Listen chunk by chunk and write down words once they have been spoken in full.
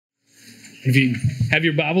If you have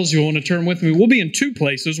your Bibles, you'll want to turn with me. We'll be in two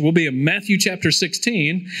places. We'll be in Matthew chapter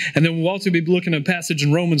 16, and then we'll also be looking at a passage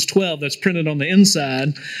in Romans 12 that's printed on the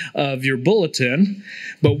inside of your bulletin.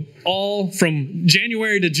 But all from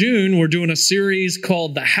January to June, we're doing a series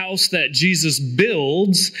called The House That Jesus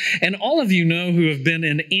Builds. And all of you know who have been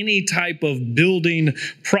in any type of building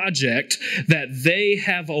project that they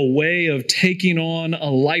have a way of taking on a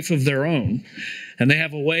life of their own. And they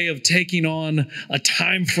have a way of taking on a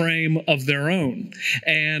time frame of their own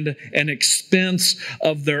and an expense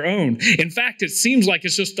of their own. In fact, it seems like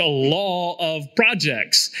it's just a law of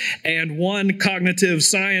projects. And one cognitive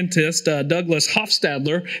scientist, Douglas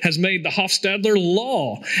Hofstadter, has made the Hofstadter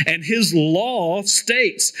Law. And his law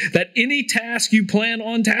states that any task you plan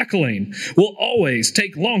on tackling will always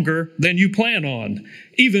take longer than you plan on,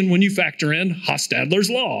 even when you factor in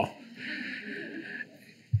Hofstadter's Law.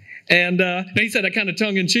 And he said that kind of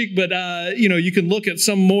tongue-in-cheek, but, you can look at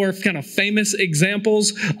some more kind of famous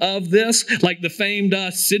examples of this, like the famed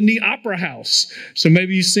Sydney Opera House. So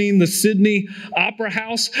maybe you've seen the Sydney Opera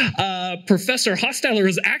House. Professor Hofstadter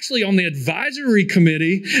is actually on the advisory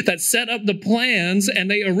committee that set up the plans, and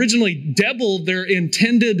they originally doubled their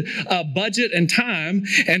intended budget and time.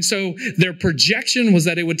 And so their projection was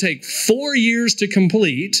that it would take 4 years to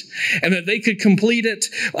complete, and that they could complete it.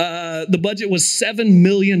 The budget was $7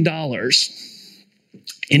 million.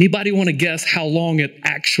 Anybody want to guess how long it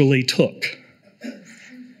actually took?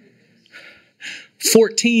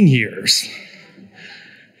 14 years.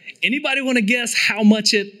 Anybody want to guess how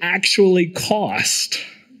much it actually cost?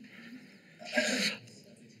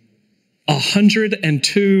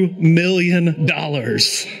 $102 million.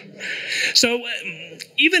 So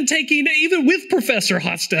even with Professor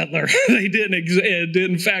Hofstadter, they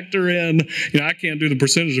didn't factor in, I can't do the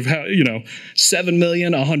percentage of how, 7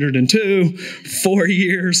 million, 102, 4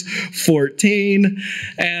 years, 14.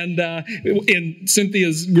 And in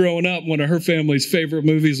Cynthia's growing up, one of her family's favorite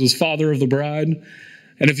movies was Father of the Bride.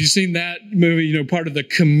 And if you've seen that movie, part of the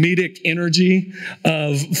comedic energy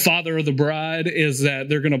of Father of the Bride is that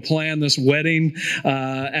they're going to plan this wedding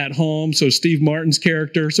at home. So Steve Martin's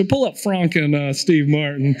character. So pull up Frank and Steve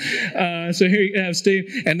Martin. So here you have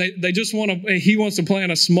Steve. And they just he wants to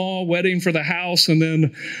plan a small wedding for the house. And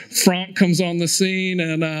then Frank comes on the scene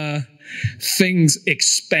and things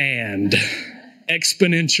expand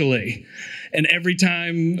exponentially. And every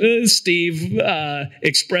time Steve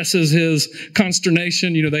expresses his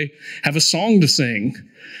consternation, they have a song to sing.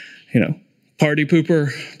 Party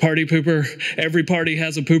pooper, party pooper. Every party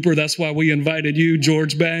has a pooper. That's why we invited you,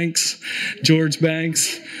 George Banks.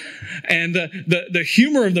 And the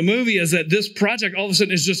humor of the movie is that this project all of a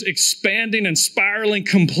sudden is just expanding and spiraling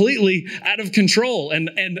completely out of control.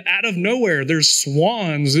 And out of nowhere, there's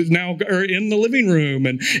swans that now are in the living room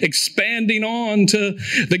and expanding on to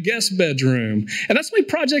the guest bedroom. And that's the way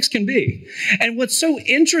projects can be. And what's so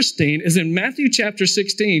interesting is in Matthew chapter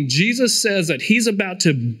 16, Jesus says that he's about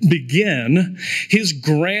to begin his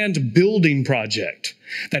grand building project.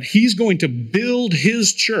 That he's going to build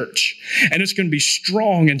his church, and it's going to be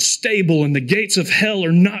strong and stable, and the gates of hell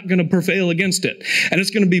are not going to prevail against it. And it's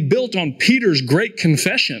going to be built on Peter's great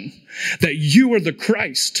confession that you are the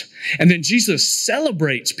Christ. And then Jesus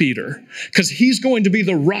celebrates Peter because he's going to be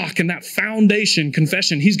the rock and that foundation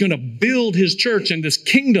confession. He's going to build his church, and this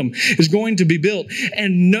kingdom is going to be built.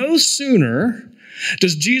 And no sooner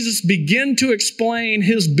does Jesus begin to explain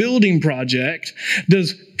his building project,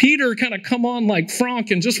 does Peter kind of come on like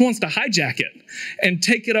Frank and just wants to hijack it and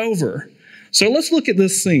take it over. So let's look at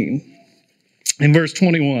this scene in verse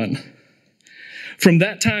 21. From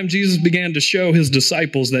that time, Jesus began to show his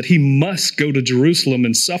disciples that he must go to Jerusalem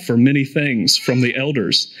and suffer many things from the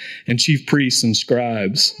elders and chief priests and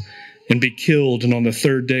scribes, and be killed, and on the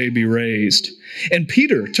third day be raised. And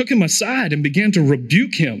Peter took him aside and began to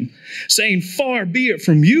rebuke him, saying, "Far be it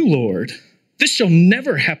from you, Lord. This shall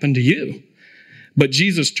never happen to you." But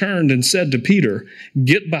Jesus turned and said to Peter,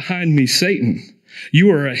 "Get behind me, Satan. You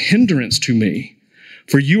are a hindrance to me,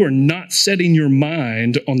 for you are not setting your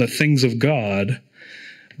mind on the things of God,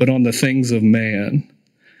 but on the things of man."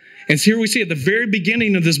 And so here we see at the very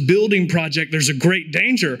beginning of this building project, there's a great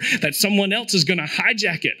danger that someone else is going to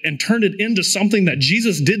hijack it and turn it into something that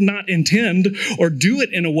Jesus did not intend, or do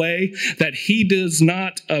it in a way that he does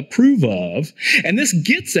not approve of. And this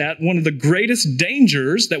gets at one of the greatest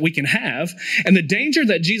dangers that we can have. And the danger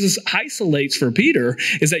that Jesus isolates for Peter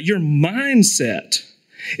is that your mindset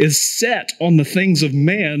is set on the things of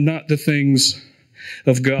man, not the things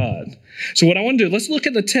of God. So what I want to do, let's look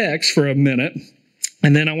at the text for a minute.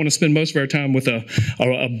 And then I want to spend most of our time with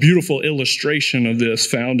a beautiful illustration of this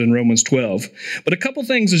found in Romans 12. But a couple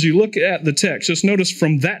things as you look at the text, just notice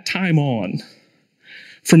from that time on,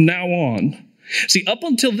 from now on. See, up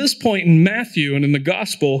until this point in Matthew and in the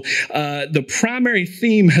gospel, the primary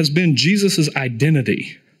theme has been Jesus'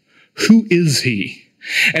 identity. Who is he?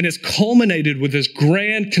 And it's culminated with this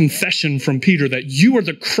grand confession from Peter that you are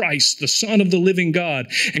the Christ, the Son of the living God.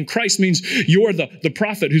 And Christ means you're the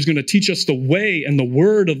prophet who's going to teach us the way and the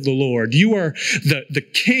word of the Lord. You are the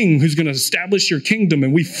king who's going to establish your kingdom,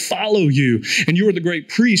 and we follow you. And you are the great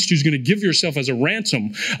priest who's going to give yourself as a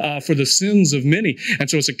ransom for the sins of many. And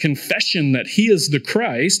so it's a confession that he is the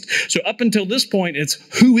Christ. So up until this point, it's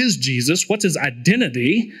who is Jesus? What's his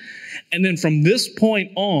identity? And then from this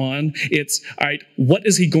point on, it's, all right, what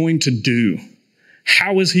is he going to do?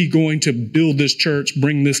 How is he going to build this church,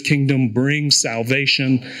 bring this kingdom, bring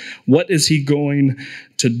salvation? What is he going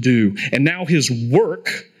to do? And now his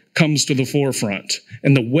work comes to the forefront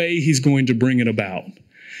and the way he's going to bring it about.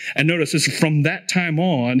 And notice this, from that time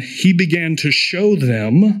on, he began to show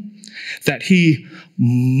them that he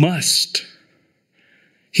must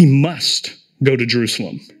go to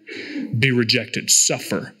Jerusalem, be rejected,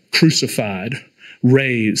 suffer, crucified,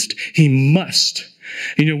 raised. He must.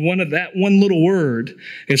 One little word,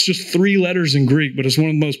 it's just 3 letters in Greek, but it's one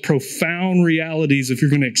of the most profound realities. If you're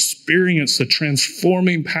going to experience the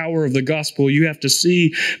transforming power of the gospel, you have to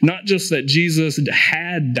see not just that Jesus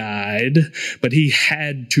had died, but he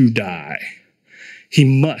had to die. He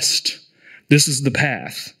must. This is the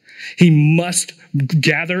path. He must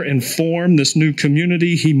gather and form this new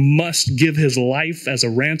community. He must give his life as a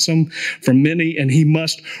ransom for many, and he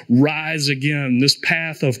must rise again. This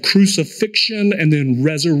path of crucifixion and then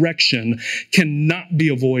resurrection cannot be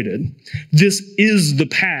avoided. This is the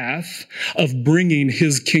path of bringing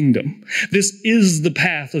his kingdom. This is the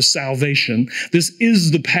path of salvation. This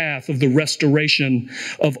is the path of the restoration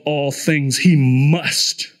of all things. He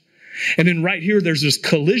must. And then right here, there's this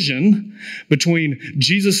collision between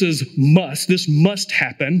Jesus's must, this must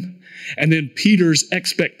happen, and then Peter's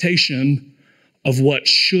expectation of what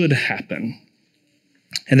should happen.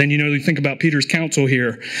 And then, you think about Peter's counsel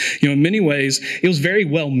here. In many ways, it was very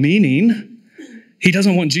well-meaning. He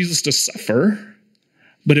doesn't want Jesus to suffer,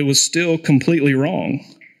 but it was still completely wrong.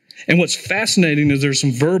 And what's fascinating is there's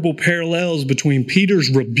some verbal parallels between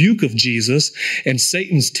Peter's rebuke of Jesus and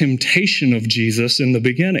Satan's temptation of Jesus in the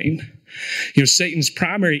beginning. Satan's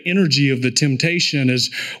primary energy of the temptation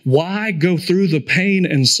is, why go through the pain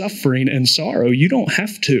and suffering and sorrow? You don't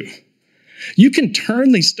have to. You can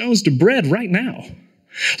turn these stones to bread right now.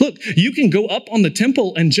 Look, you can go up on the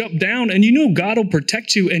temple and jump down, and God will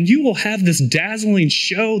protect you, and you will have this dazzling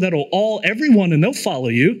show that'll awe everyone, and they'll follow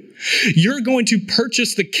you. You're going to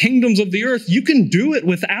purchase the kingdoms of the earth. You can do it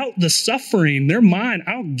without the suffering. They're mine.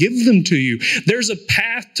 I'll give them to you. There's a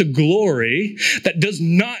path to glory that does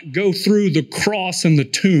not go through the cross and the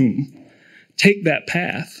tomb. Take that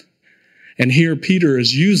path. And here Peter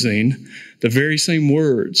is using the very same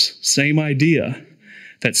words, same idea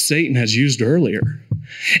that Satan has used earlier.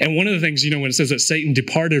 And one of the things, when it says that Satan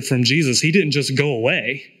departed from Jesus, he didn't just go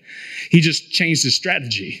away. He just changed his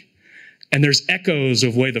strategy. And there's echoes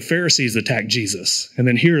of the way the Pharisees attacked Jesus. And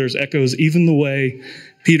then here there's echoes even the way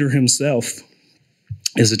Peter himself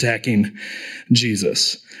is attacking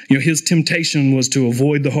Jesus. His temptation was to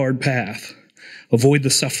avoid the hard path, avoid the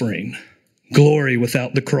suffering, glory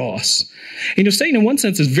without the cross. Satan in one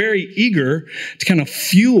sense is very eager to kind of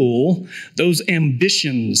fuel those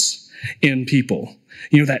ambitions in people.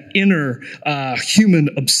 That inner human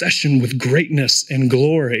obsession with greatness and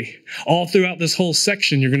glory. All throughout this whole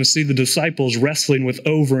section, you're going to see the disciples wrestling with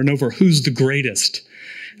over and over who's the greatest.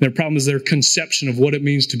 And their problem is their conception of what it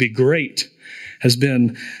means to be great has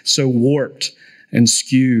been so warped and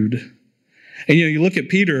skewed. And, you look at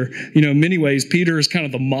Peter, in many ways, Peter is kind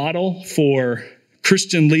of the model for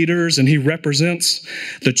Christian leaders, and he represents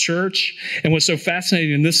the church. And what's so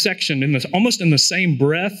fascinating in this section, almost in the same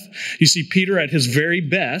breath, you see Peter at his very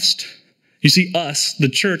best. You see us, the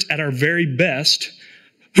church, at our very best.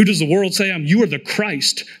 Who does the world say I am? You are the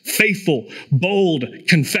Christ, faithful, bold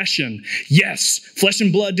confession. Yes, flesh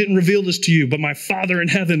and blood didn't reveal this to you, but my Father in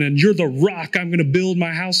heaven, and you're the rock I'm going to build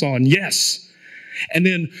my house on. Yes. And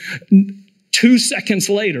then 2 seconds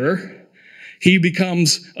later, he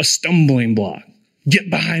becomes a stumbling block.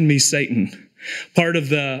 Get behind me, Satan. Part of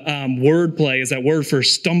the wordplay is that word for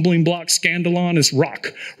stumbling block, scandalon, is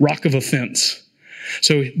rock of offense.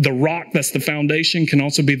 So the rock that's the foundation can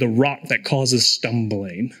also be the rock that causes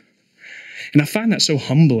stumbling. And I find that so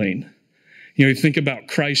humbling. You think about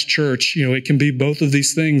Christ Church, it can be both of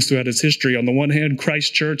these things throughout its history. On the one hand,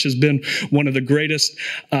 Christ Church has been one of the greatest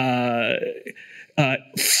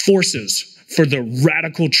forces for the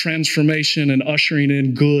radical transformation and ushering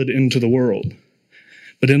in good into the world.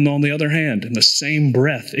 But then on the other hand, in the same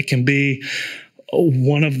breath, it can be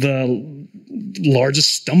one of the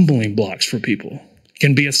largest stumbling blocks for people. It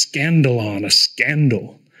can be a scandalon, a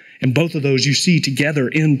scandal. And both of those you see together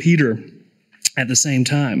in Peter at the same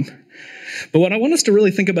time. But what I want us to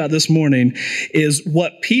really think about this morning is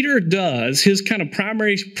what Peter does, his kind of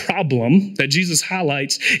primary problem that Jesus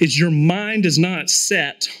highlights is your mind is not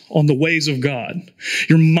set on the ways of God.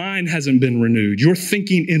 Your mind hasn't been renewed. You're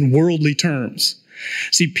thinking in worldly terms.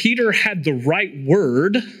 See, Peter had the right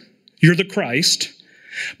word, you're the Christ,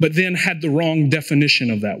 but then had the wrong definition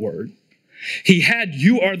of that word. He had,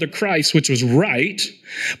 you are the Christ, which was right,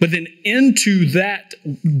 but then into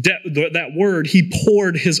that word, he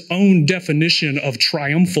poured his own definition of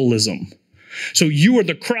triumphalism. So you are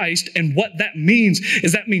the Christ, and what that means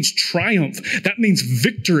is that means triumph. That means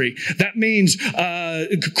victory. That means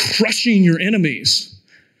crushing your enemies.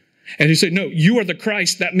 And you say, no, you are the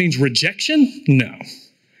Christ. That means rejection? No.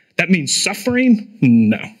 That means suffering?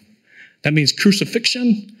 No. That means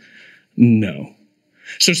crucifixion? No.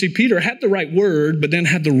 So see, Peter had the right word, but then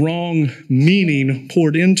had the wrong meaning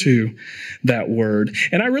poured into that word.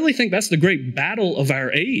 And I really think that's the great battle of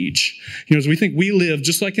our age. As we think we live,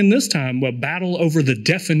 just like in this time, a battle over the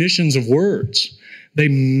definitions of words. They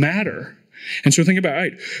matter. And so think about, all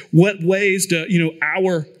right, what ways do,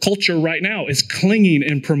 our culture right now is clinging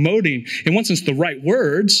and promoting, in one sense, the right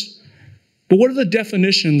words, but what are the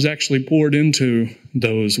definitions actually poured into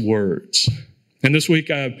those words? And this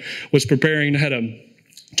week I was preparing, had a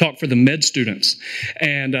talk for the med students,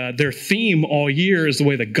 and their theme all year is the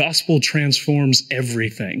way the gospel transforms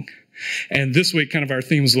everything. And this week, kind of our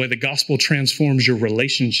theme is the way the gospel transforms your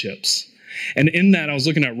relationships. And in that, I was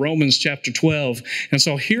looking at Romans chapter 12, and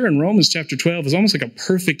so here in Romans chapter 12 is almost like a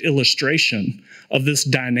perfect illustration of this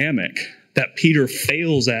dynamic that Peter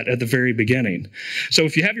fails at the very beginning. So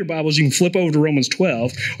if you have your Bibles, you can flip over to Romans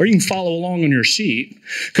 12, or you can follow along on your sheet,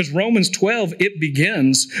 because Romans 12, it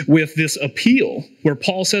begins with this appeal, where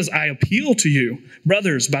Paul says, I appeal to you,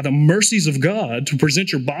 brothers, by the mercies of God, to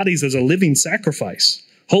present your bodies as a living sacrifice,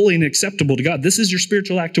 holy and acceptable to God. This is your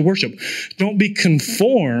spiritual act of worship. Don't be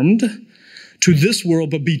conformed to this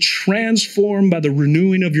world, but be transformed by the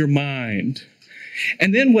renewing of your mind.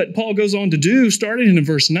 And then what Paul goes on to do, starting in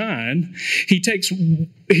verse 9, he takes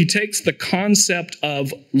the concept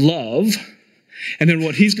of love, and then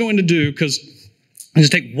what he's going to do, because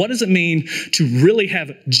he's take what does it mean to really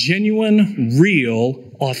have genuine, real,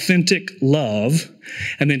 authentic love,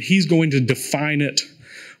 and then he's going to define it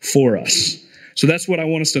for us. So that's what I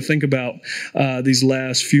want us to think about these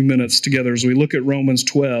last few minutes together as we look at Romans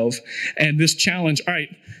 12 and this challenge. All right,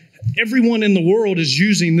 everyone in the world is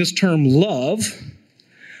using this term love,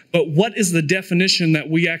 but what is the definition that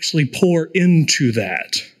we actually pour into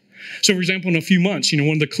that? So, for example, in a few months, one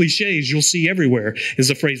of the cliches you'll see everywhere is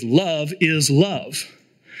the phrase, love is love.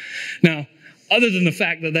 Now, other than the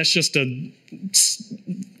fact that that's just a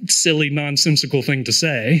silly, nonsensical thing to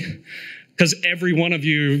say, because every one of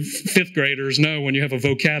you fifth graders know when you have a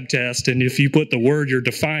vocab test, and if you put the word you're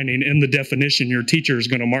defining in the definition, your teacher is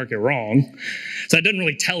going to mark it wrong. So that doesn't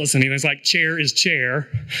really tell us anything. It's like chair is chair,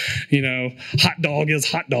 hot dog is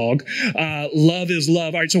hot dog, love is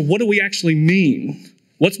love. All right, so what do we actually mean?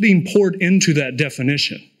 What's being poured into that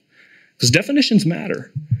definition? Because definitions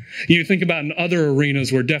matter. You think about in other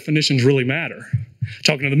arenas where definitions really matter.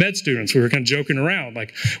 Talking to the med students, we were kind of joking around,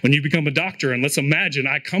 like when you become a doctor, and let's imagine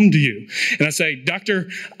I come to you and I say, doctor,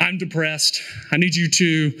 I'm depressed. I need you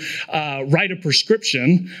to write a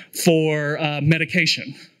prescription for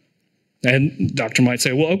medication. And the doctor might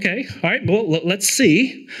say, well, okay, all right, well, let's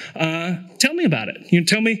see. Tell me about it.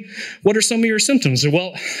 Tell me, what are some of your symptoms?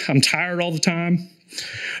 Well, I'm tired all the time,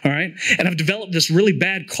 all right? And I've developed this really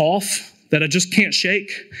bad cough that I just can't shake.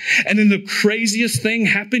 And then the craziest thing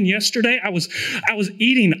happened yesterday. I was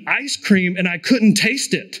eating ice cream and I couldn't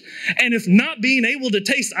taste it. And if not being able to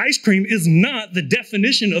taste ice cream is not the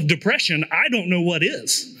definition of depression, I don't know what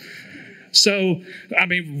is. So,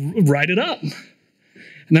 write it up.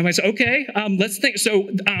 And I might say, okay, let's think. So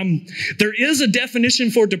there is a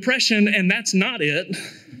definition for depression, and that's not it.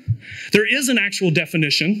 There is an actual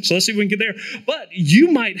definition. So let's see if we can get there. But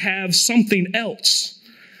you might have something else.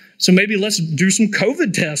 So maybe let's do some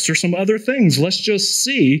COVID tests or some other things. Let's just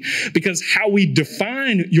see, because how we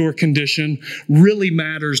define your condition really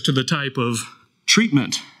matters to the type of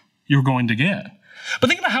treatment you're going to get.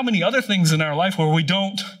 But think about how many other things in our life where we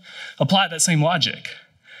don't apply that same logic.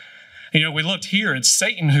 You know, we looked here, it's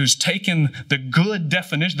Satan who's taken the good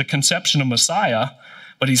definition, the conception of Messiah,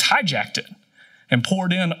 but he's hijacked it and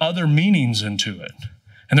poured in other meanings into it.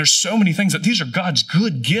 And there's so many things that these are God's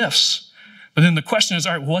good gifts. But then the question is,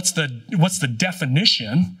 all right, what's the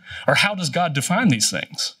definition, or how does God define these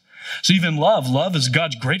things? So even love is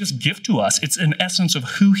God's greatest gift to us. It's an essence of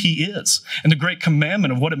who he is. And the great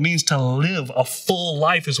commandment of what it means to live a full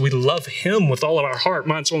life as we love him with all of our heart,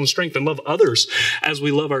 mind, soul, and strength, and love others as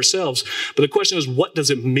we love ourselves. But the question is, what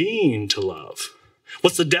does it mean to love?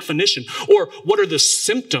 What's the definition? Or what are the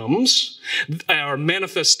symptoms or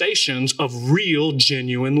manifestations of real,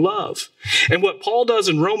 genuine love? And what Paul does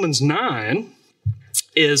in Romans 9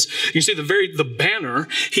 is, you see the banner,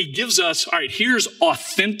 he gives us, all right, here's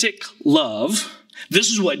authentic love. This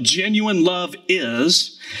is what genuine love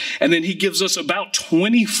is. And then he gives us about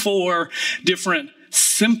 24 different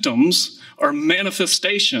symptoms or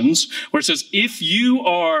manifestations where it says, if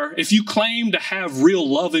you claim to have real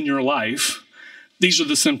love in your life, these are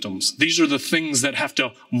the symptoms. These are the things that have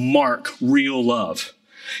to mark real love.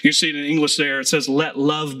 You see it in English there. It says, let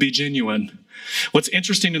love be genuine. What's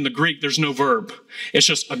interesting in the Greek, there's no verb. It's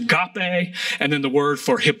just agape and then the word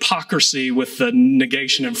for hypocrisy with the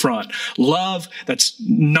negation in front. Love that's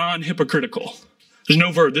non-hypocritical. There's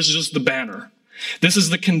no verb. This is just the banner. This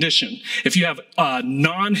is the condition. If you have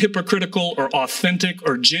non-hypocritical or authentic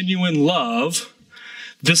or genuine love,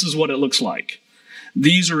 this is what it looks like.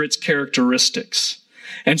 These are its characteristics.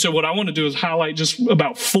 And so what I want to do is highlight just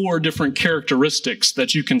about 4 different characteristics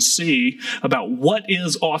that you can see about what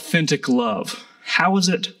is authentic love. How is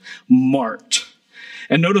it marked?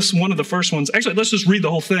 And notice one of the first ones. Actually, let's just read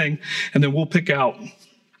the whole thing, and then we'll pick out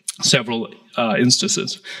several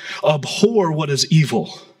instances. Abhor what is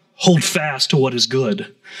evil. Hold fast to what is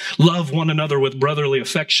good. Love one another with brotherly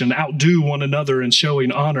affection. Outdo one another in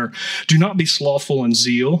showing honor. Do not be slothful in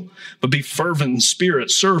zeal, but be fervent in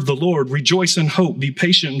spirit. Serve the Lord. Rejoice in hope. Be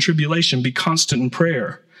patient in tribulation. Be constant in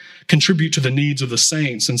prayer. Contribute to the needs of the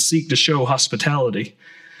saints and seek to show hospitality.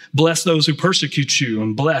 Bless those who persecute you,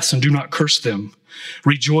 and bless and do not curse them.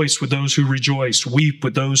 Rejoice with those who rejoice. Weep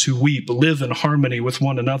with those who weep. Live in harmony with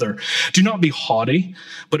one another. Do not be haughty,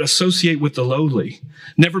 but associate with the lowly.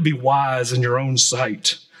 Never be wise in your own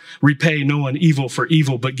sight. Repay no one evil for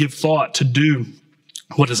evil, but give thought to do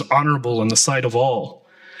what is honorable in the sight of all.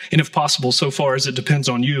 And if possible, so far as it depends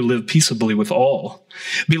on you, live peaceably with all.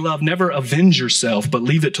 Beloved, never avenge yourself, but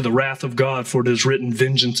leave it to the wrath of God, for it is written,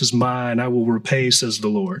 vengeance is mine, I will repay, says the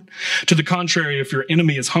Lord. To the contrary, if your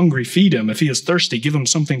enemy is hungry, feed him. If he is thirsty, give him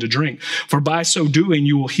something to drink. For by so doing,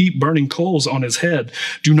 you will heap burning coals on his head.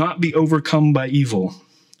 Do not be overcome by evil,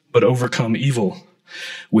 but overcome evil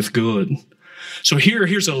with good. So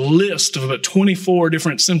here's a list of about 24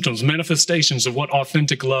 different symptoms, manifestations of what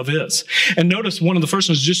authentic love is. And notice one of the first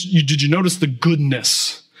ones, did you notice the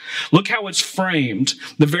goodness? Look how it's framed.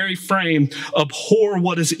 The very frame, abhor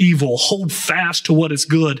what is evil, hold fast to what is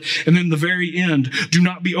good. And then the very end, do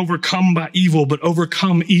not be overcome by evil, but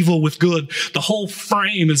overcome evil with good. The whole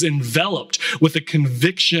frame is enveloped with a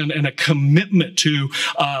conviction and a commitment to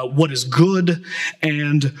what is good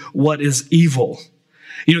and what is evil.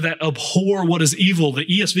 You know, that abhor what is evil, the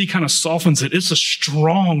ESV kind of softens it. It's a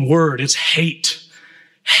strong word. It's hate.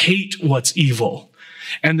 Hate what's evil.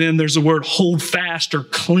 And then there's the word hold fast or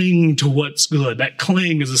cling to what's good. That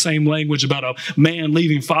cling is the same language about a man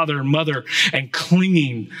leaving father and mother and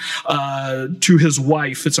clinging to his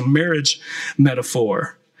wife. It's a marriage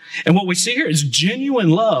metaphor. And what we see here is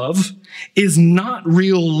genuine love is not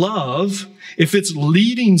real love if it's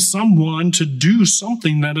leading someone to do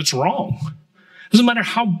something that is wrong. Doesn't matter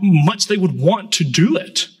how much they would want to do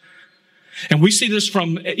it. And we see this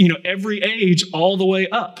from, every age all the way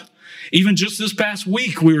up. Even just this past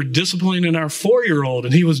week, we were disciplining our 4-year-old,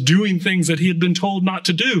 and he was doing things that he had been told not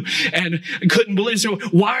to do and couldn't believe. So,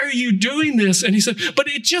 why are you doing this? And he said, but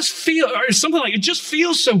it just feels, or something like, it just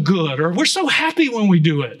feels so good, or we're so happy when we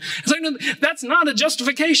do it. It's like, no, that's not a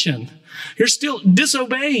justification. You're still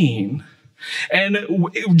disobeying. And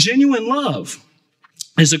genuine love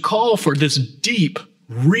is a call for this deep,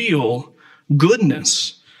 real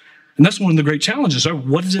goodness. And that's one of the great challenges.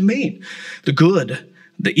 What does it mean? The good,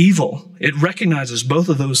 the evil. It recognizes both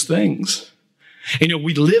of those things.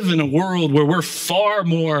 We live in a world where we're far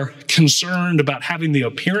more concerned about having the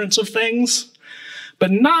appearance of things,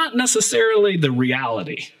 but not necessarily the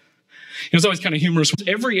reality. It's always kind of humorous.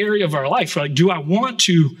 Every area of our life, like, do I want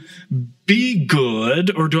to be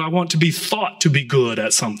good, or do I want to be thought to be good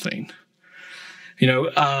at something?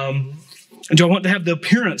 Do I want to have the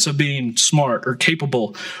appearance of being smart or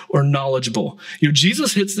capable or knowledgeable?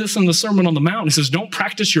 Jesus hits this in the Sermon on the Mount. He says, don't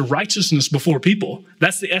practice your righteousness before people.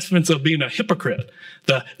 That's the essence of being a hypocrite,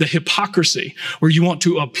 the hypocrisy, where you want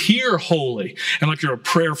to appear holy and like you're a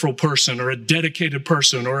prayerful person or a dedicated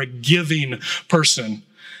person or a giving person.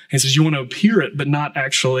 He says you want to appear it, but not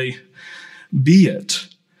actually be it.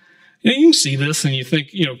 You can see this and you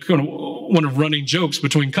think, kind of one of running jokes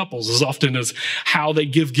between couples as often as how they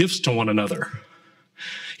give gifts to one another.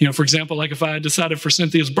 For example, like if I had decided for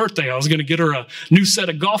Cynthia's birthday, I was going to get her a new set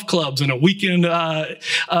of golf clubs and a weekend at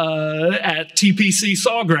TPC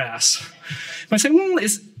Sawgrass. And I say,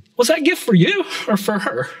 was that gift for you or for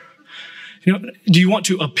her? Do you want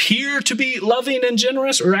to appear to be loving and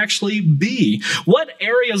generous or actually be? What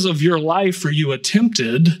areas of your life are you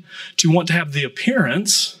tempted to want to have the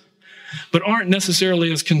appearance but aren't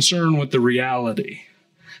necessarily as concerned with the reality?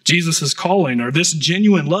 Jesus is calling, or this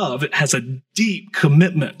genuine love, it has a deep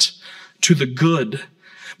commitment to the good.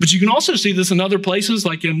 But you can also see this in other places,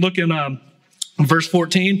 like look in verse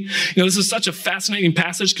 14. This is such a fascinating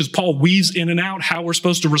passage because Paul weaves in and out how we're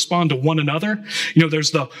supposed to respond to one another.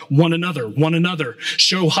 There's the one another,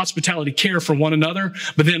 show hospitality, care for one another,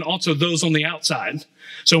 but then also those on the outside.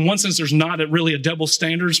 So in one sense, there's not really a double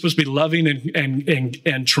standard. It's supposed to be loving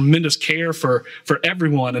and tremendous care for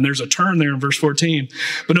everyone. And there's a turn there in verse 14.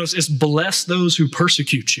 But notice it's bless those who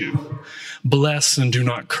persecute you. Bless and do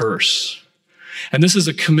not curse. And this is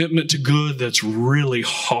a commitment to good that's really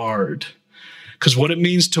hard. Because what it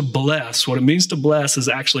means to bless is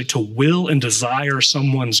actually to will and desire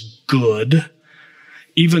someone's good,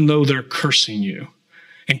 even though they're cursing you.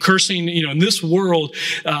 And cursing, in this world,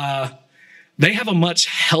 they have a much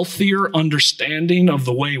healthier understanding of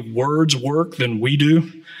the way words work than we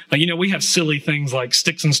do. Like, we have silly things like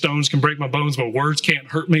sticks and stones can break my bones, but words can't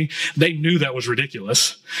hurt me. They knew that was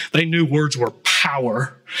ridiculous. They knew words were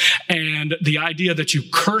power. And the idea that you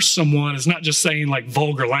curse someone is not just saying like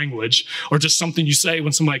vulgar language or just something you say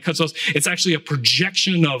when somebody cuts us. It's actually a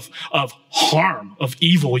projection of harm, of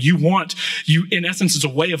evil. In essence, it's a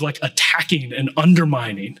way of like attacking and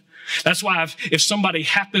undermining. That's why if somebody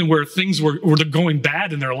happened where things were going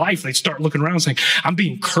bad in their life, they'd start looking around and saying, I'm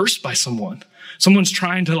being cursed by someone. Someone's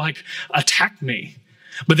trying to like attack me.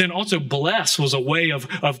 But then also bless was a way of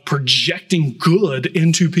projecting good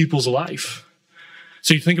into people's life.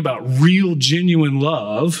 So you think about real, genuine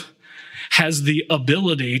love has the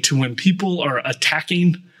ability to, when people are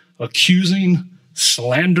attacking, accusing,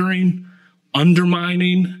 slandering,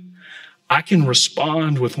 undermining, I can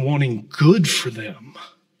respond with wanting good for them.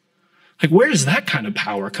 Like, where does that kind of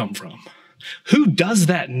power come from? Who does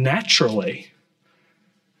that naturally?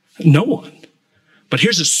 No one. But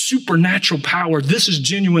here's a supernatural power. This is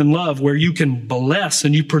genuine love where you can bless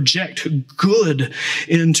and you project good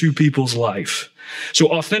into people's life. So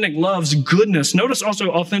authentic love's goodness. Notice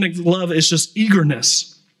also authentic love is just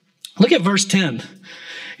eagerness. Look at verse 10.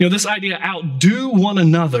 This idea, outdo one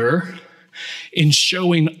another in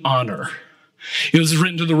showing honor. This is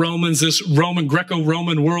written to the Romans, this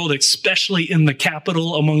Greco-Roman world, especially in the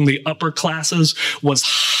capital among the upper classes, was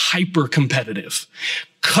hyper-competitive.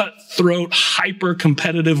 Cutthroat,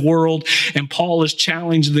 hyper-competitive world. And Paul is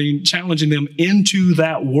challenging them into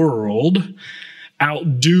that world,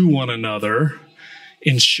 outdo one another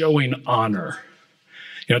in showing honor.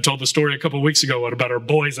 I told the story a couple of weeks ago about our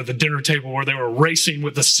boys at the dinner table where they were racing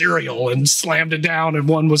with the cereal and slammed it down and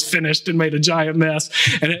one was finished and made a giant mess.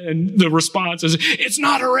 And the response is, it's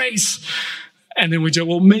not a race. And then we go,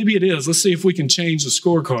 well, maybe it is. Let's see if we can change the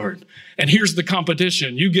scorecard. And here's the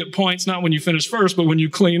competition. You get points not when you finish first, but when you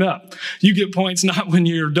clean up. You get points not when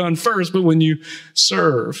you're done first, but when you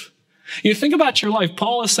serve. Think about your life.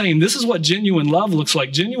 Paul is saying this is what genuine love looks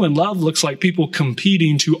like. Genuine love looks like people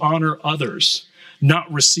competing to honor others,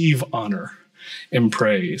 not receive honor and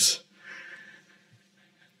praise.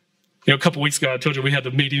 A couple weeks ago, I told you we had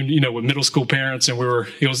the meeting, with middle school parents, and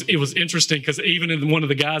it was interesting because even in one of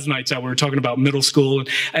the guys' nights out, we were talking about middle school,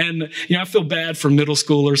 and I feel bad for middle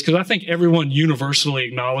schoolers because I think everyone universally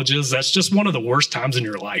acknowledges that's just one of the worst times in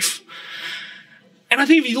your life. And I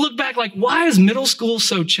think if you look back, like, why is middle school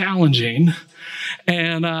so challenging?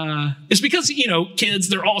 And it's because, kids,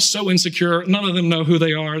 they're all so insecure. None of them know who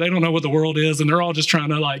they are. They don't know what the world is. And they're all just trying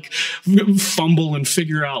to like fumble and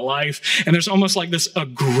figure out life. And there's almost like this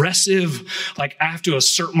aggressive, like I have to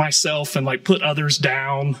assert myself and like put others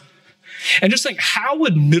down. And just think, how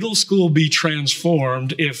would middle school be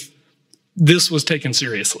transformed if this was taken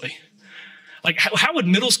seriously? Like, how would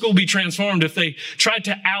middle school be transformed if they tried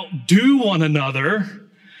to outdo one another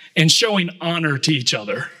and showing honor to each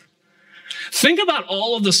other? Think about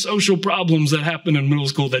all of the social problems that happen in middle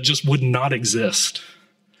school that just would not exist.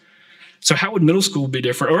 So how would middle school be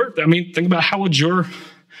different? Or, think about how would your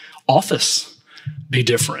office be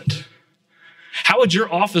different? How would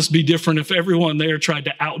your office be different if everyone there tried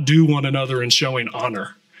to outdo one another in showing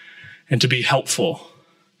honor and to be helpful?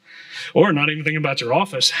 Or not even thinking about your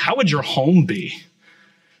office, how would your home be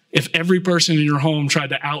if every person in your home tried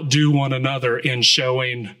to outdo one another in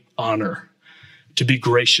showing honor, to be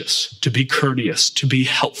gracious, to be courteous, to be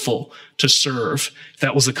helpful, to serve?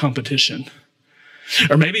 That was a competition.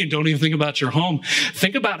 Or maybe don't even think about your home.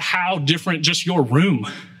 Think about how different just your room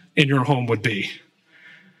in your home would be.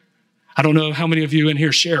 I don't know how many of you in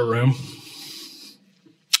here share a room.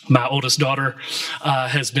 My oldest daughter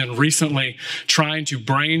has been recently trying to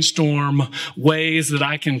brainstorm ways that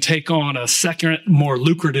I can take on a second, more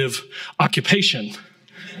lucrative occupation.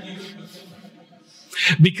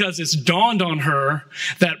 Because it's dawned on her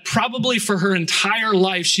that probably for her entire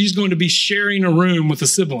life, she's going to be sharing a room with a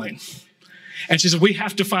sibling. And she said, we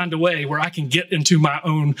have to find a way where I can get into my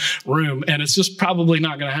own room. And it's just probably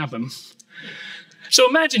not going to happen. So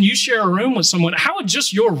imagine you share a room with someone. How would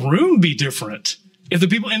just your room be different if the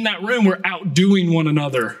people in that room were outdoing one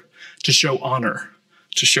another to show honor,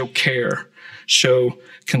 to show care, show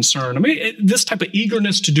concern? This type of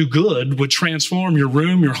eagerness to do good would transform your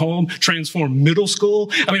room, your home, transform middle school.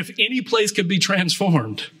 If any place could be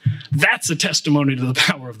transformed, that's a testimony to the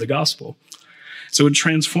power of the gospel. So it would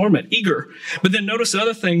transform it, eager. But then notice the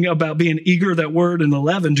other thing about being eager, that word in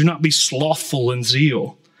 11, do not be slothful in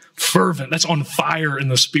zeal. Fervent, that's on fire in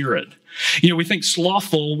the spirit. We think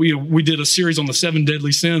slothful, we did a series on the 7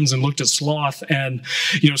 deadly sins and looked at sloth. And,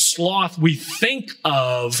 sloth, we think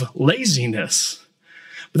of laziness.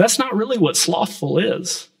 But that's not really what slothful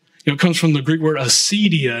is. It comes from the Greek word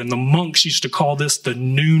acedia, and the monks used to call this the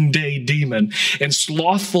noonday demon. And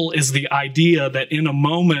slothful is the idea that in a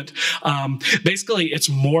moment, basically it's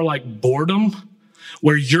more like boredom,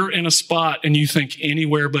 where you're in a spot and you think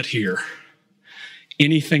anywhere but here,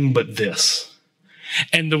 anything but this.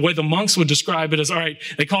 And the way the monks would describe it is, all right,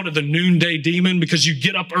 they called it the noonday demon because you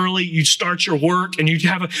get up early, you start your work, and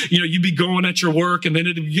you'd be going at your work, and then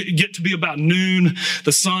it'd get to be about noon,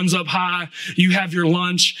 the sun's up high, you have your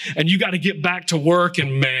lunch, and you got to get back to work,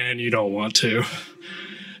 and man, you don't want to.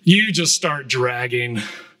 You just start dragging,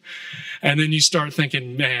 and then you start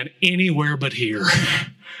thinking, man, anywhere but here.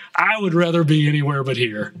 I would rather be anywhere but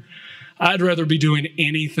here. I'd rather be doing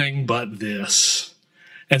anything but this.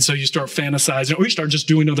 And so you start fantasizing, or you start just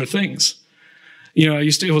doing other things.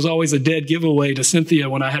 It was always a dead giveaway to Cynthia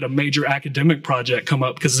when I had a major academic project come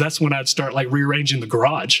up, because that's when I'd start rearranging the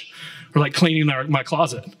garage or cleaning my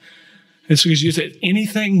closet. And so you say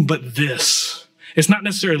anything but this. It's not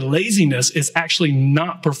necessarily laziness. It's actually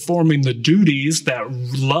not performing the duties that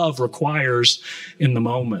love requires in the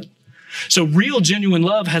moment. So real, genuine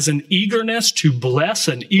love has an eagerness to bless,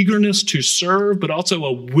 an eagerness to serve, but also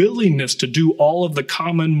a willingness to do all of the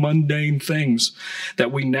common, mundane things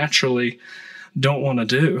that we naturally don't want to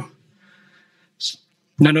do.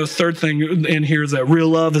 Now, the third thing in here is that real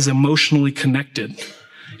love is emotionally connected.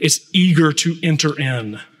 It's eager to enter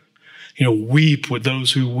in. Weep with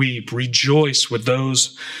those who weep, rejoice with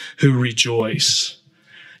those who rejoice.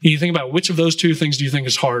 You think about which of those two things do you think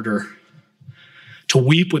is harder? To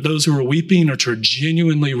weep with those who are weeping, or to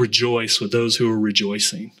genuinely rejoice with those who are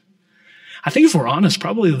rejoicing? I think if we're honest,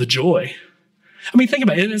 probably the joy. Think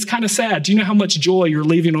about it. It's kind of sad. Do you know how much joy you're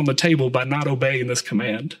leaving on the table by not obeying this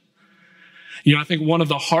command? I think one of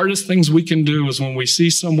the hardest things we can do is when we see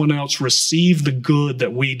someone else receive the good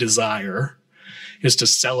that we desire, is to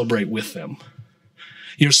celebrate with them.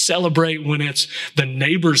 Celebrate when it's the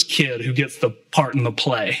neighbor's kid who gets the part in the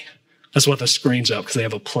play. That's what the screen's up, because they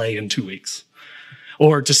have a play in 2 weeks.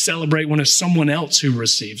 Or to celebrate when it's someone else who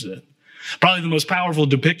receives it. Probably the most powerful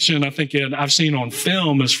depiction I think I've seen on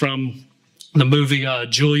film is from the movie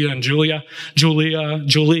Julie and Julia. It's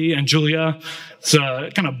a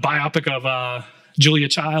kind of biopic of Julia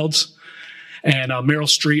Childs. And Meryl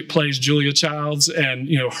Streep plays Julia Childs. And,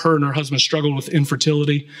 her and her husband struggled with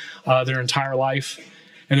infertility their entire life.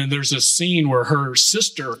 And then there's a scene where her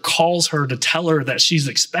sister calls her to tell her that she's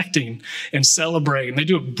expecting and celebrate. And they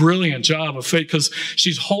do a brilliant job of it, because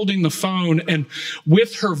she's holding the phone, and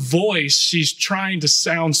with her voice, she's trying to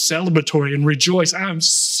sound celebratory and rejoice.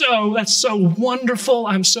 That's so wonderful.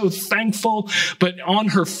 I'm so thankful. But on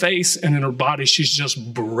her face and in her body, she's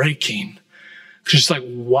just breaking. She's like,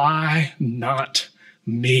 why not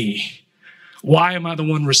me? Why am I the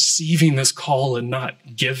one receiving this call and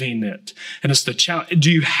not giving it? And it's the challenge.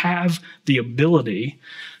 Do you have the ability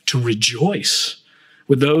to rejoice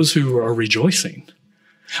with those who are rejoicing?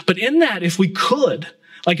 But in that, if we could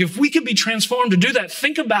be transformed to do that,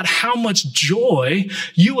 think about how much joy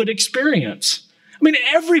you would experience. I mean,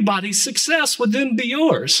 everybody's success would then be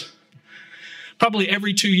yours. Probably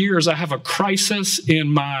every 2 years, I have a crisis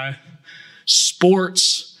in my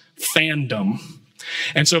sports fandom.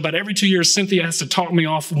 And so about every 2 years, Cynthia has to talk me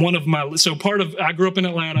off I grew up in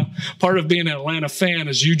Atlanta. Part of being an Atlanta fan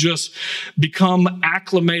is you just become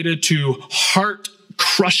acclimated to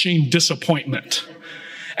heart-crushing disappointment.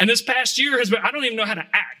 And this past year I don't even know how to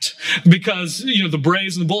act because, the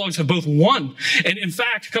Braves and the Bulldogs have both won. And in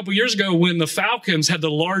fact, a couple years ago when the Falcons had they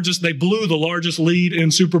blew the largest lead in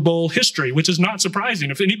Super Bowl history, which is not surprising.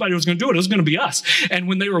 If anybody was going to do it, it was going to be us. And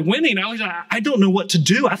when they were winning, I was like, I don't know what to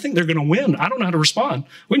do. I think they're going to win. I don't know how to respond.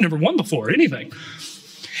 We've never won before, anything.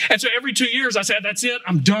 And so every 2 years I said, that's it.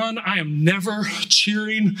 I'm done. I am never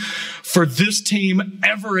cheering for this team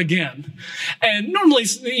ever again. And normally,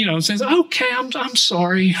 says, okay, I'm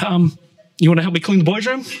sorry. You want to help me clean the boys'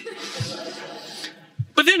 room?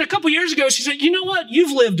 But then a couple years ago, she said, you know what?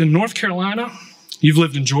 You've lived in North Carolina. You've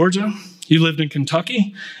lived in Georgia. You lived in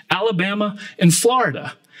Kentucky, Alabama, and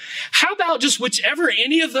Florida. How about just whichever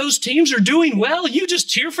any of those teams are doing well, you just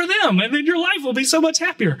cheer for them, and then your life will be so much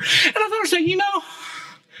happier. And I thought, I was like,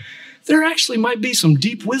 there actually might be some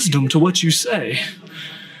deep wisdom to what you say.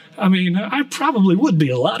 I mean, I probably would be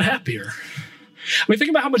a lot happier. I mean, think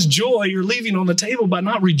about how much joy you're leaving on the table by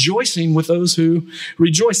not rejoicing with those who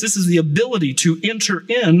rejoice. This is the ability to enter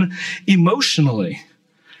in emotionally.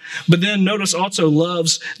 But then notice also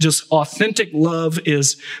authentic love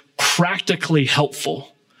is practically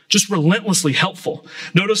helpful. Just relentlessly helpful.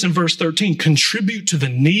 Notice in verse 13, contribute to the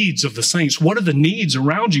needs of the saints. What are the needs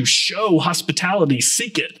around you? Show hospitality,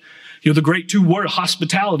 seek it. The great two words,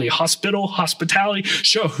 hospitality, hospitality,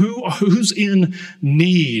 show who's in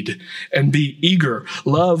need and be eager.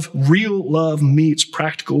 Real love meets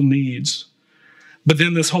practical needs. But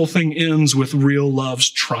then this whole thing ends with real love's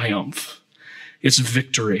triumph. It's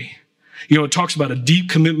victory. It talks about a deep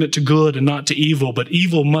commitment to good and not to evil, but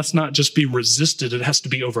evil must not just be resisted, it has to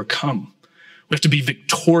be overcome. We have to be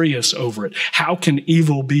victorious over it. How can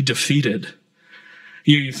evil be defeated?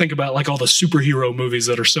 You think about all the superhero movies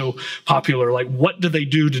that are so popular. What do they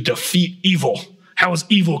do to defeat evil? How is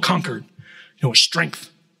evil conquered? Strength,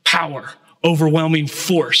 power, overwhelming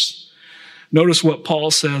force. Notice what Paul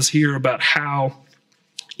says here about how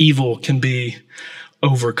evil can be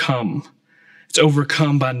overcome. It's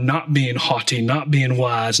overcome by not being haughty, not being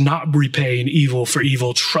wise, not repaying evil for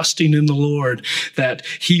evil, trusting in the Lord that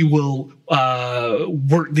he will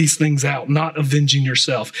work these things out, not avenging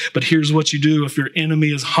yourself. But here's what you do. If your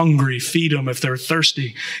enemy is hungry, feed them. If they're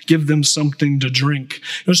thirsty, give them something to drink.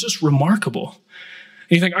 It's just remarkable.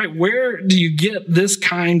 And you think, all right, where do you get this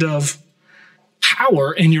kind of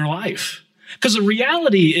power in your life? Because the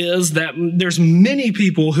reality is that there's many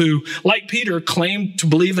people who, like Peter, claim to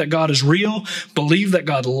believe that God is real, believe that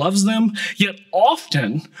God loves them, yet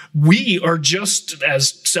often we are just as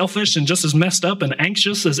selfish and just as messed up and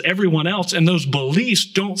anxious as everyone else, and those beliefs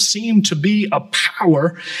don't seem to be a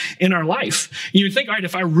power in our life. You think, all right,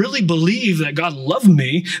 if I really believe that God loved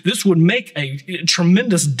me, this would make a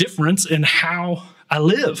tremendous difference in how I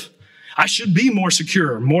live. I should be more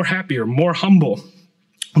secure, more happier, more humble.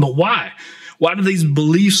 But why? Why do these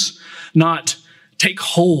beliefs not take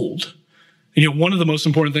hold? One of the most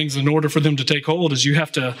important things in order for them to take hold is you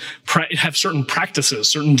have to have certain practices,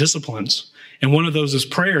 certain disciplines. And one of those is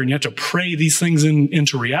prayer, and you have to pray these things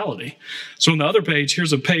into reality. So on the other page,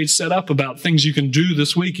 here's a page set up about things you can do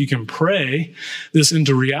this week. You can pray this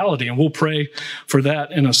into reality, and we'll pray for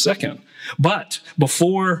that in a second. But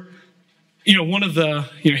before, one of the,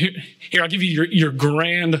 here I'll give you your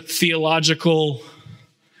grand theological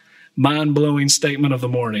mind-blowing statement of the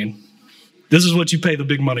morning. This is what you pay the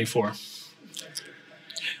big money for.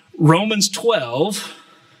 Romans 12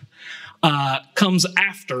 comes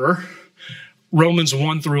after Romans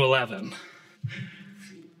 1 through 11.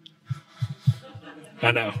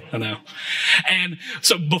 I know. And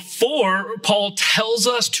so before Paul tells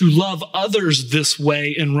us to love others this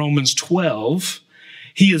way in Romans 12,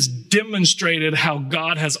 he has demonstrated how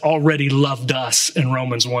God has already loved us in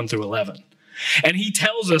Romans 1 through 11. And he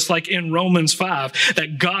tells us, like in Romans 5,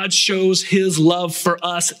 that God shows his love for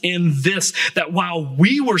us in this, that while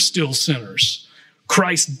we were still sinners,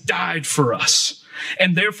 Christ died for us.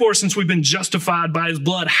 And therefore, since we've been justified by his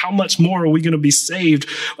blood, how much more are we going to be saved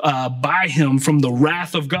by him from the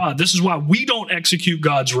wrath of God? This is why we don't execute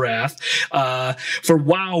God's wrath. For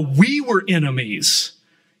while we were enemies,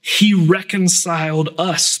 he reconciled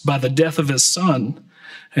us by the death of his son.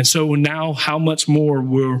 And so now how much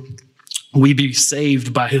more we be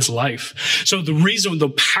saved by his life. So the reason, the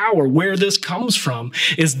power, where this comes from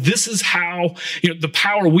is this is how, the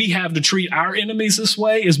power we have to treat our enemies this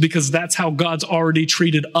way is because that's how God's already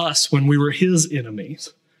treated us when we were his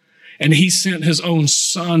enemies. And he sent his own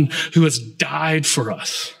son who has died for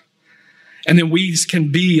us. And then we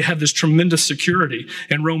can have this tremendous security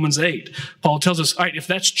in Romans 8. Paul tells us, all right, if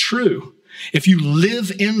that's true, if you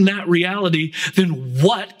live in that reality, then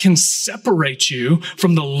what can separate you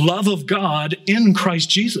from the love of God in Christ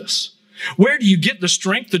Jesus? Where do you get the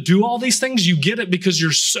strength to do all these things? You get it because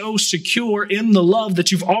you're so secure in the love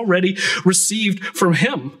that you've already received from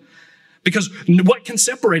him. Because what can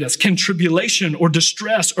separate us? Can tribulation or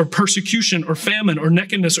distress or persecution or famine or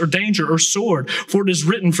nakedness or danger or sword? For it is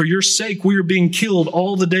written, for your sake we are being killed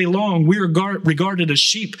all the day long. We are regarded as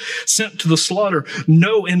sheep sent to the slaughter.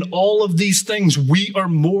 No, in all of these things we are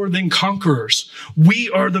more than conquerors. We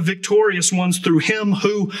are the victorious ones through him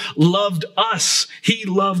who loved us. He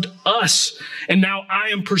loved us. And now I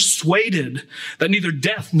am persuaded that neither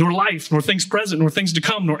death nor life, nor things present, nor things to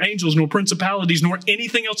come, nor angels, nor principalities, nor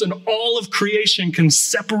anything else in all of creation can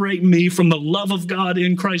separate me from the love of God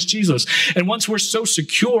in Christ Jesus. And once we're so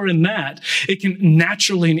secure in that, it can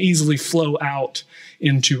naturally and easily flow out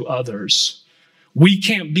into others. We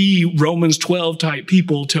can't be Romans 12 type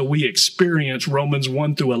people till we experience Romans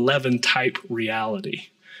 1 through 11 type reality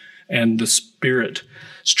and the Spirit's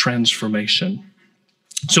transformation.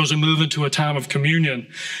 So as we move into a time of communion,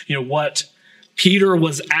 what Peter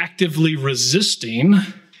was actively resisting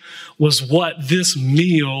was what this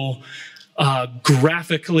meal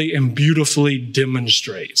graphically and beautifully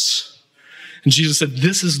demonstrates. And Jesus said,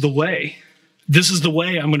 this is the way. This is the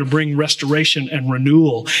way I'm going to bring restoration and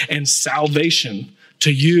renewal and salvation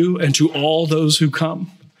to you and to all those who come.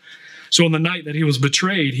 So on the night that he was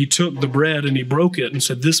betrayed, he took the bread and he broke it and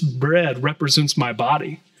said, this bread represents my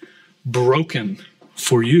body, broken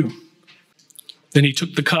for you. Then he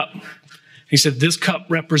took the cup. He said, this cup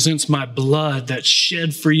represents my blood that's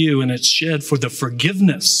shed for you, and it's shed for the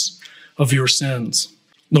forgiveness of your sins.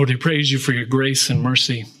 Lord, we praise you for your grace and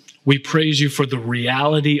mercy. We praise you for the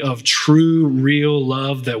reality of true, real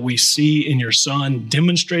love that we see in your Son,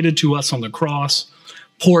 demonstrated to us on the cross,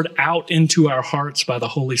 poured out into our hearts by the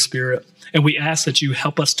Holy Spirit. And we ask that you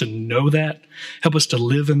help us to know that, help us to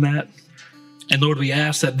live in that. And Lord, we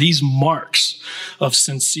ask that these marks of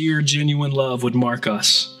sincere, genuine love would mark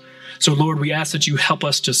us. So Lord, we ask that you help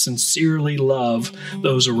us to sincerely love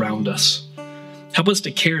those around us. Help us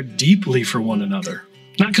to care deeply for one another.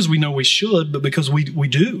 Not because we know we should, but because we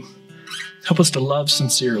do. Help us to love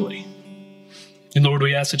sincerely. And Lord,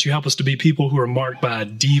 we ask that you help us to be people who are marked by a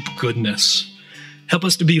deep goodness. Help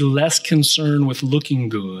us to be less concerned with looking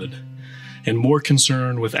good and more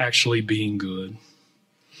concerned with actually being good.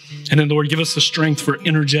 And then, Lord, give us the strength for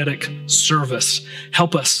energetic service.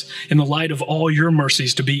 Help us, in the light of all your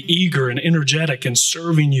mercies, to be eager and energetic in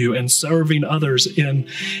serving you and serving others in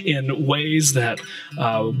ways that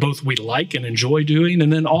both we like and enjoy doing,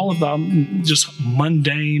 and then all of them just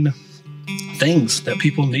mundane things that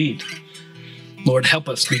people need. Lord, help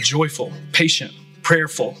us be joyful, patient,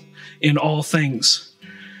 prayerful in all things.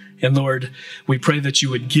 And Lord, we pray that you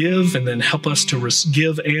would give and then help us to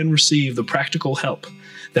give and receive the practical help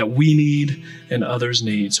that we need and others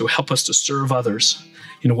need. So help us to serve others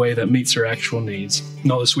in a way that meets their actual needs. And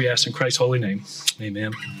all this we ask in Christ's holy name.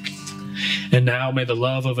 Amen. And now may the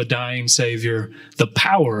love of a dying Savior, the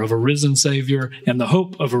power of a risen Savior, and the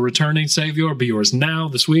hope of a returning Savior be yours now,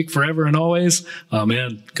 this week, forever, and always.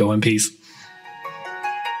 Amen. Go in peace.